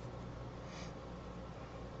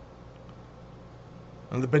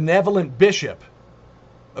 And the benevolent bishop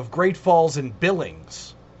of Great Falls and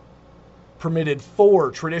Billings permitted 4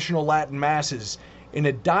 traditional Latin masses in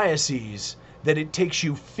a diocese that it takes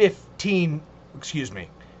you 10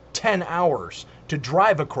 hours to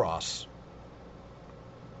drive across.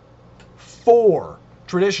 4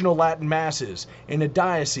 traditional Latin masses in a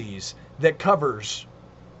diocese that covers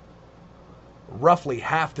roughly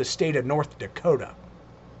half the state of North Dakota.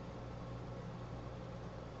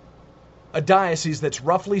 A diocese that's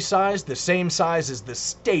roughly sized the same size as the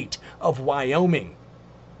state of Wyoming.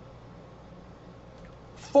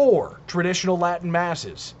 4 traditional Latin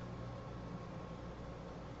masses.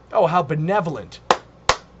 Oh, how benevolent,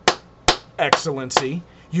 Excellency.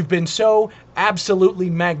 You've been so absolutely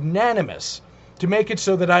magnanimous to make it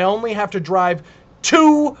so that I only have to drive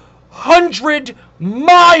 200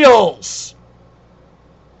 miles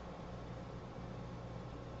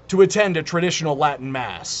to attend a traditional Latin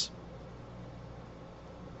Mass.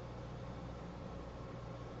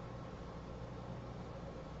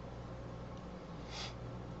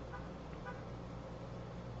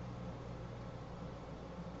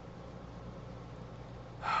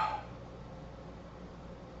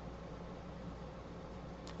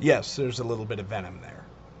 Yes, there's a little bit of venom there.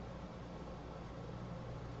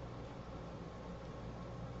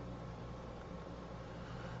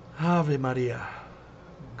 Ave Maria,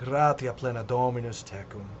 gratia plena Dominus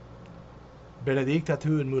tecum, benedicta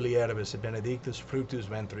tu in mulieribus, et benedictus fructus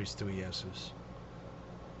ventris tui, Iesus.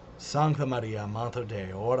 Sancta Maria, Mater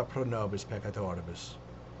Dei, ora pro nobis peccatoribus,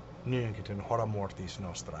 nunc et in hora mortis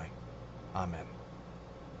nostrae. Amen.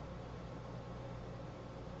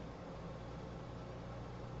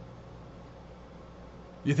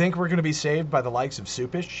 You think we're going to be saved by the likes of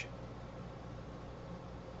Supish?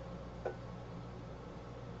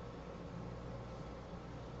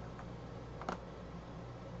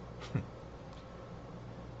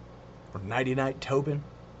 Or Nighty Night Tobin?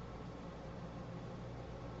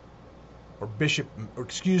 Or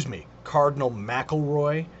Cardinal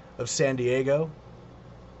McElroy of San Diego?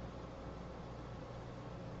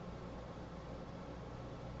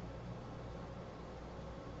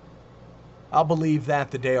 I'll believe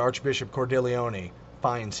that the day Archbishop Cordileone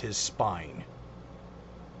finds his spine.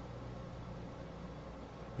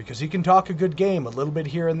 Because he can talk a good game a little bit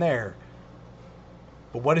here and there.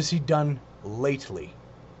 But what has he done lately?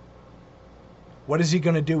 What is he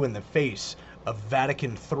going to do in the face of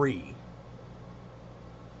Vatican III?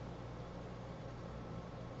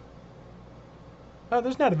 Oh,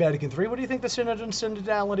 there's not a Vatican III. What do you think the Synod and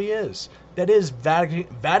Synodality is? That is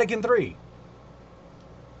Vatican III.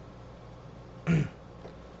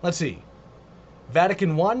 Let's see.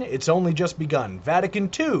 Vatican I, it's only just begun. Vatican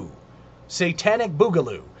II, satanic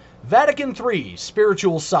boogaloo. Vatican III,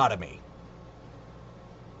 spiritual sodomy.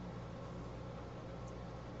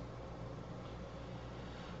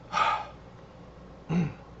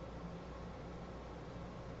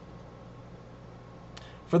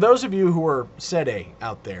 For those of you who are sede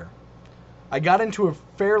out there, I got into a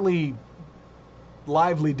fairly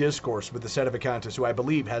lively discourse with the Sedevacantis, who I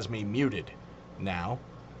believe has me muted now,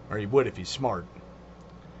 or he would if he's smart.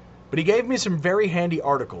 But he gave me some very handy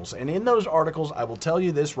articles, and in those articles, I will tell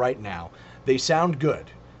you this right now, they sound good.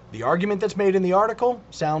 The argument that's made in the article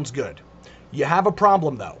sounds good. You have a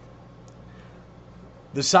problem, though.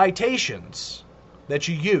 The citations that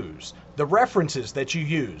you use, the references that you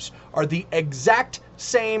use, are the exact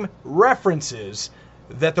same references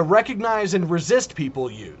that the recognize and resist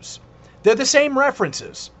people use. They're the same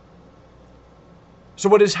references. So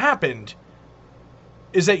what has happened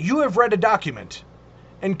is that you have read a document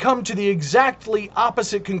and come to the exactly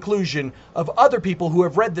opposite conclusion of other people who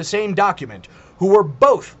have read the same document, who are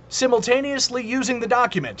both simultaneously using the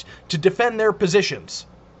document to defend their positions.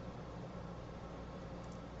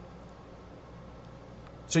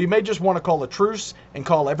 So you may just want to call a truce and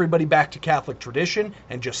call everybody back to Catholic tradition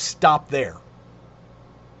and just stop there.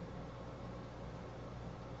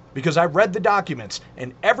 Because I read the documents,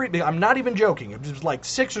 and I'm not even joking, it was like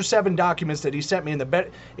 6 or 7 documents that he sent me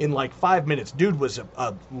in like 5 minutes. Dude was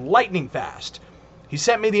a lightning fast. He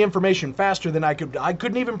sent me the information faster than I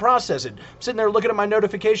couldn't even process it. I'm sitting there looking at my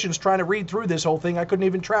notifications, trying to read through this whole thing. I couldn't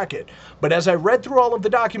even track it. But as I read through all of the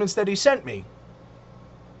documents that he sent me,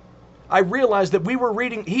 I realized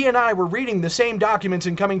that he and I were reading the same documents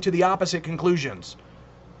and coming to the opposite conclusions.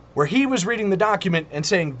 Where he was reading the document and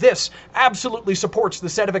saying, this absolutely supports the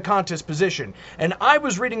Sedevacantis position. And I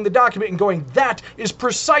was reading the document and going, that is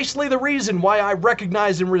precisely the reason why I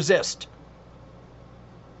recognize and resist.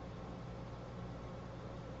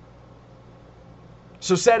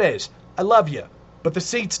 So Sedes, I love you, but the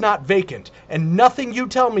seat's not vacant. And nothing you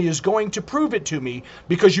tell me is going to prove it to me,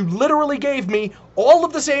 because you literally gave me all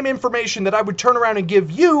of the same information that I would turn around and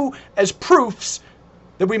give you as proofs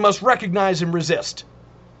that we must recognize and resist.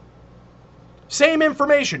 Same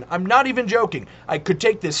information. I'm not even joking. I could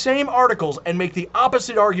take the same articles and make the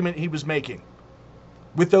opposite argument he was making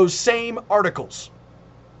with those same articles.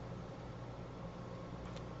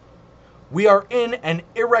 We are in an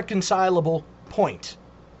irreconcilable point.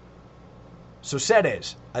 So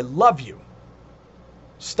Ceres, I love you.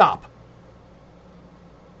 Stop.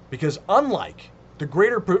 Because unlike the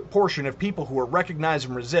greater portion of people who are recognize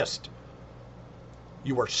and resist,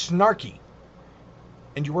 you are snarky,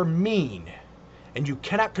 and you are mean, and you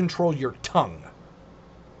cannot control your tongue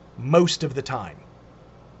most of the time.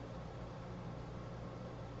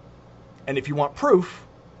 And if you want proof,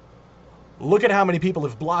 look at how many people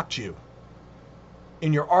have blocked you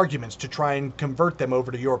in your arguments to try and convert them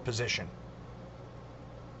over to your position.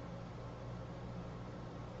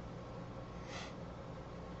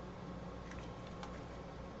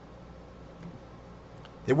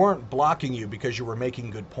 They weren't blocking you because you were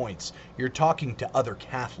making good points. You're talking to other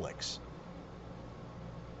Catholics.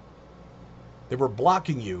 They were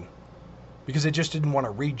blocking you because they just didn't want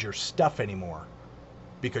to read your stuff anymore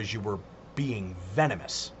because you were being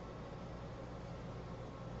venomous.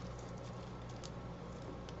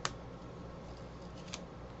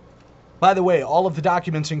 By the way, all of the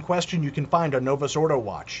documents in question you can find on Novus Ordo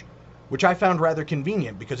Watch, which I found rather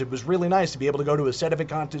convenient because it was really nice to be able to go to a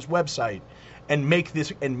Sedevacantis website and make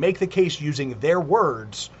the case using their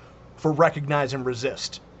words for recognize and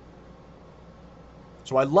resist.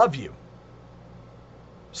 So I love you.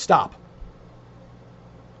 Stop.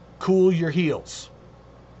 Cool your heels.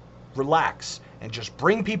 Relax and just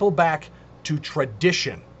bring people back to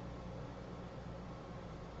tradition.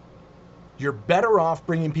 You're better off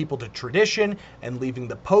bringing people to tradition and leaving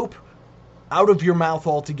the Pope out of your mouth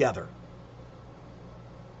altogether.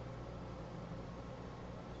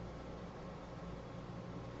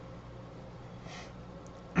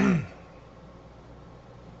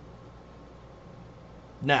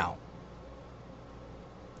 Now,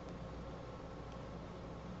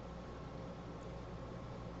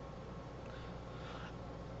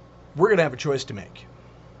 we're going to have a choice to make.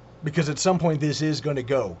 Because at some point this is going to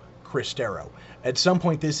go Cristero. At some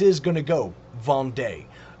point this is going to go Vendée.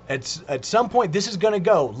 At some point this is going to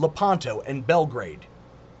go Lepanto and Belgrade.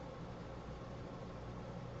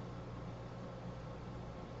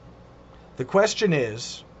 The question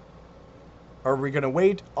is, are we going to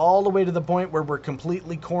wait all the way to the point where we're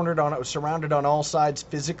completely surrounded on all sides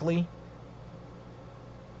physically?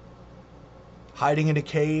 Hiding in a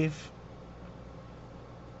cave?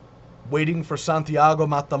 Waiting for Santiago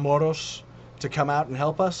Matamoros to come out and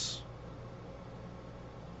help us?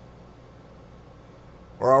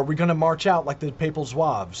 Or are we going to march out like the Papal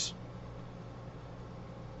Zouaves?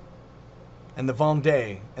 And the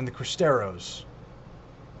Vendée and the Cristeros?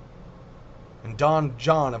 And Don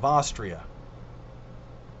John of Austria?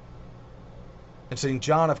 And St.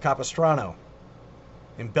 John of Capistrano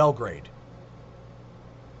in Belgrade?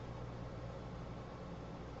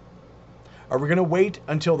 Are we going to wait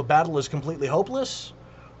until the battle is completely hopeless?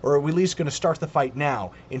 Or are we at least going to start the fight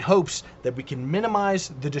now in hopes that we can minimize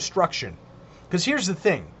the destruction? Because here's the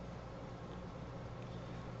thing.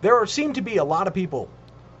 There seem to be a lot of people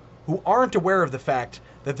who aren't aware of the fact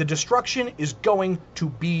that the destruction is going to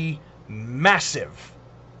be massive.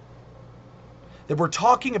 That we're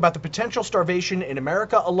talking about the potential starvation in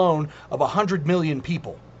America alone of 100 million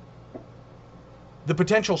people. The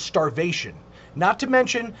potential starvation. Not to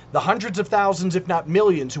mention the hundreds of thousands, if not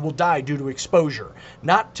millions, who will die due to exposure.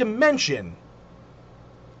 Not to mention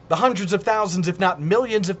the hundreds of thousands, if not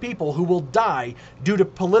millions of people who will die due to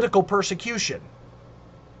political persecution.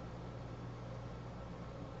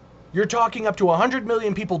 You're talking up to 100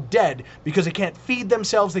 million people dead because they can't feed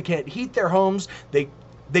themselves, they can't heat their homes, they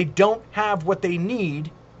don't have what they need,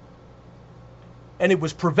 and it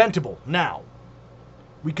was preventable now.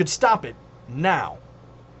 We could stop it now.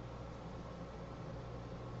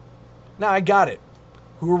 Now, I got it.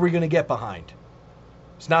 Who are we going to get behind?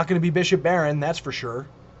 It's not going to be Bishop Barron, that's for sure.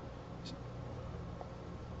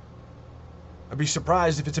 I'd be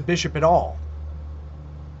surprised if it's a bishop at all.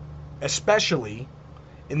 Especially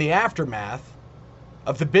in the aftermath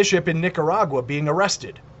of the bishop in Nicaragua being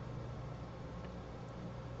arrested.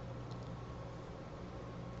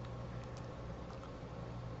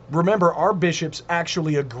 Remember, our bishops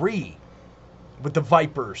actually agree with the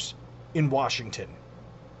vipers in Washington.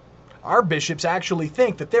 Our bishops actually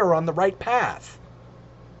think that they're on the right path.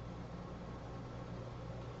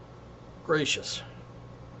 Gracious.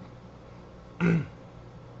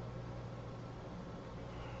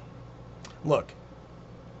 Look.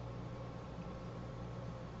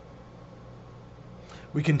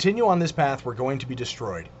 We continue on this path, we're going to be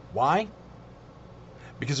destroyed. Why?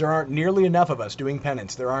 Because there aren't nearly enough of us doing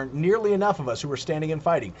penance. There aren't nearly enough of us who are standing and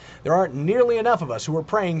fighting. There aren't nearly enough of us who are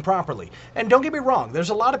praying properly. And don't get me wrong,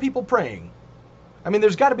 there's a lot of people praying. I mean,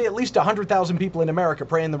 there's got to be at least 100,000 people in America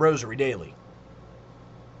praying the rosary daily.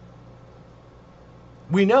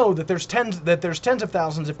 We know that there's tens of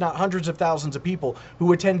thousands, if not hundreds of thousands of people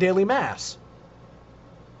who attend daily Mass.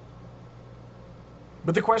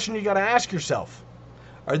 But the question you got to ask yourself,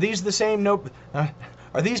 are these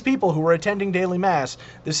people who are attending daily Mass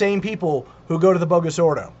the same people who go to the Bogus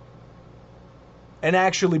Ordo and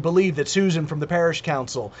actually believe that Susan from the parish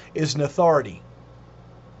council is an authority?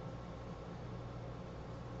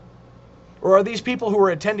 Or are these people who are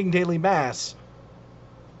attending daily Mass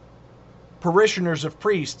parishioners of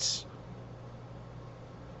priests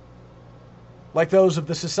like those of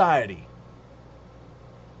the society,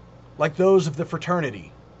 like those of the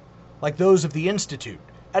fraternity, like those of the institute?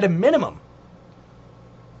 At a minimum,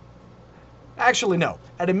 actually no,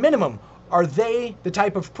 at a minimum, are they the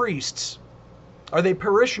type of priests, are they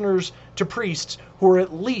parishioners to priests who are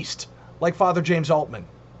at least like Father James Altman,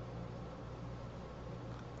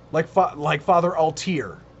 like Father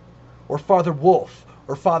Altier, or Father Wolf,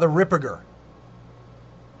 or Father Ripperger?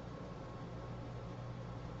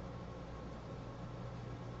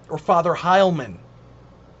 Or Father Heilman?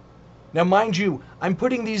 Now, mind you, I'm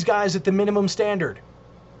putting these guys at the minimum standard,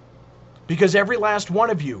 because every last one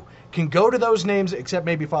of you can go to those names, except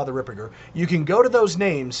maybe Father Ripperger. You can go to those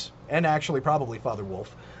names, and actually probably Father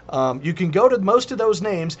Wolf. You can go to most of those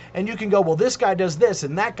names, and you can go, well, this guy does this,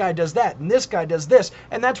 and that guy does that, and this guy does this,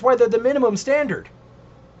 and that's why they're the minimum standard.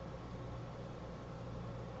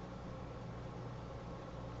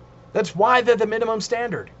 That's why they're the minimum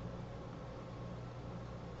standard.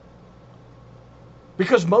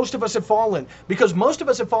 Because most of us have fallen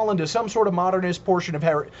to some sort of modernist portion of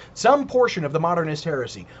some portion of the modernist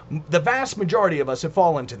heresy. The vast majority of us have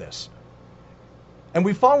fallen to this. And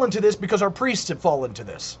we've fallen to this because our priests have fallen to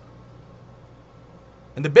this.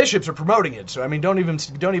 And the bishops are promoting it, so I mean, don't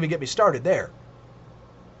even get me started there.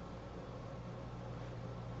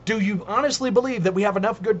 Do you honestly believe that we have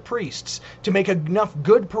enough good priests to make enough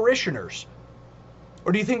good parishioners?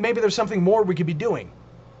 Or do you think maybe there's something more we could be doing?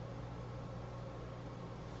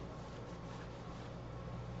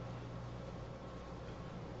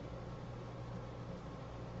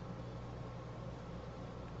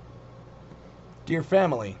 Dear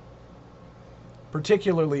family,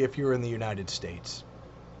 particularly if you're in the United States,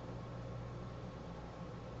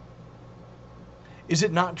 is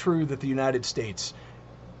it not true that the United States,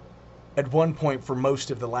 at one point for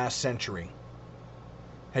most of the last century,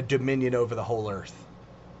 had dominion over the whole earth?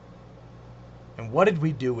 And what did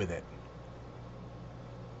we do with it?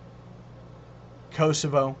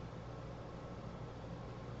 Kosovo,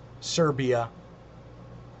 Serbia,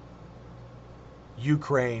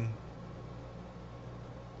 Ukraine,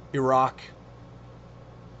 Iraq,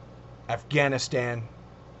 Afghanistan,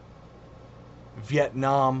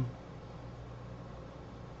 Vietnam,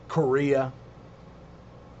 Korea,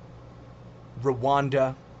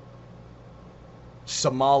 Rwanda,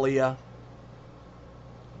 Somalia,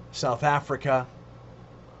 South Africa,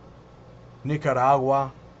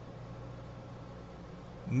 Nicaragua,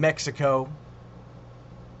 Mexico,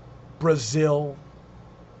 Brazil,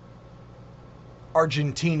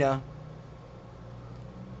 Argentina,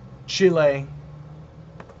 Chile,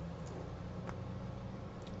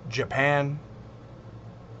 Japan,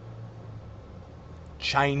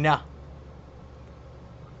 China.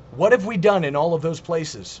 What have we done in all of those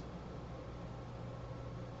places?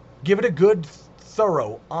 Give it a good,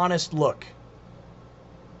 thorough, honest look.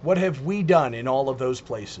 What have we done in all of those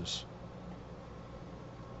places?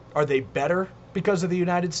 Are they better because of the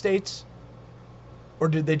United States? Or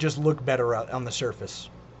did they just look better on the surface?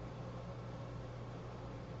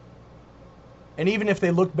 And even if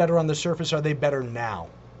they look better on the surface, are they better now?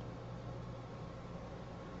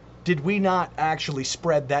 Did we not actually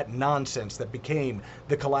spread that nonsense that became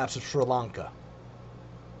the collapse of Sri Lanka?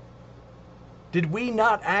 Did we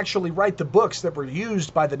not actually write the books that were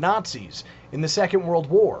used by the Nazis in the Second World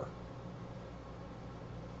War?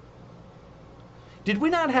 Did we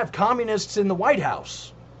not have communists in the White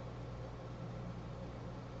House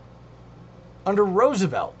under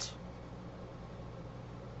Roosevelt?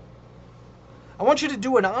 I want you to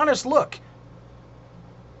do an honest look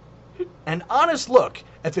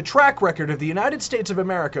at the track record of the United States of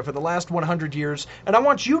America for the last 100 years, and I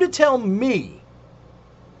want you to tell me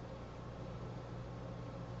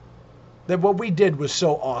that what we did was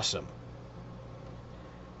so awesome.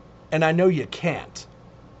 And I know you can't.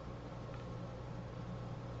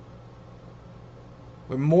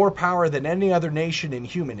 With more power than any other nation in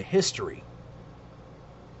human history,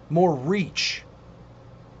 more reach,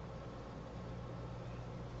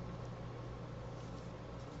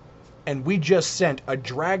 and we just sent a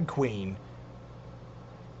drag queen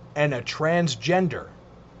and a transgender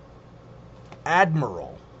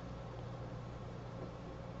admiral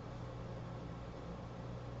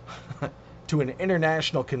to an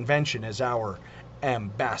international convention as our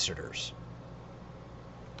ambassadors.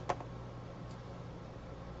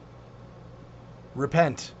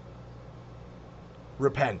 Repent.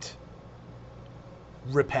 Repent.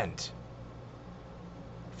 Repent.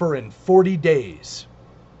 For in 40 days,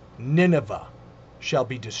 Nineveh shall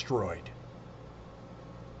be destroyed.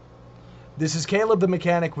 This is Caleb the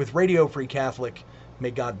Mechanic with Radio Free Catholic.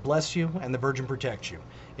 May God bless you and the Virgin protect you.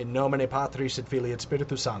 In nomine Patris et Filii et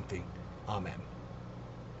Spiritus Sancti. Amen.